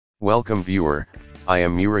Welcome viewer, I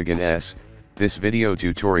am Murugan S. This video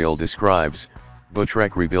tutorial describes,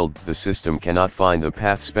 Bootrec rebuild. The system cannot find the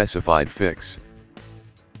path specified fix.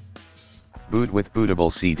 Boot with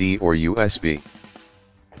bootable CD or USB.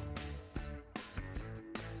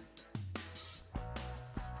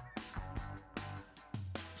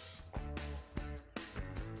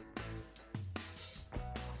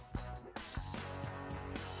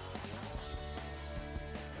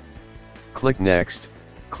 Click Next,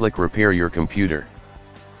 click Repair your computer.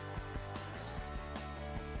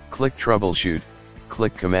 Click Troubleshoot,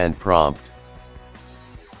 click Command Prompt.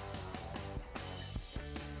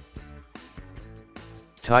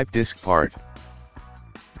 Type disk part.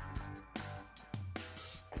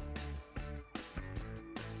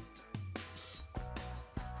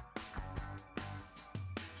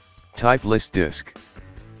 Type list disk.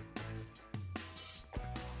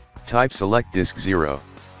 Type select disk 0.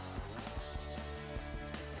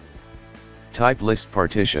 Type list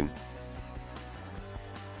partition.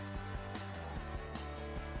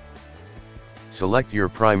 Select your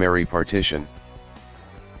primary partition.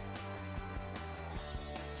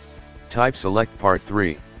 Type select part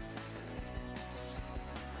 3.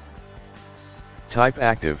 Type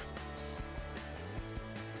active.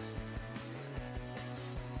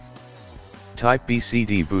 Type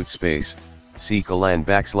BCD boot space,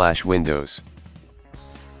 /Windows.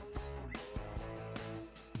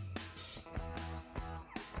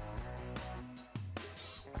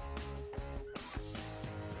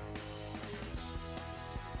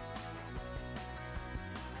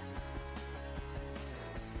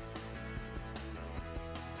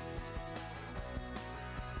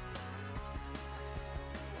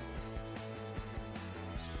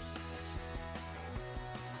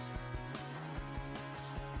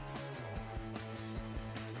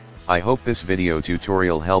 I hope this video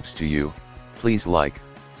tutorial helps to you. Please like,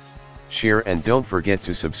 share and don't forget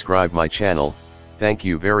to subscribe my channel. Thank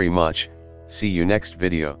you very much. See you next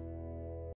video.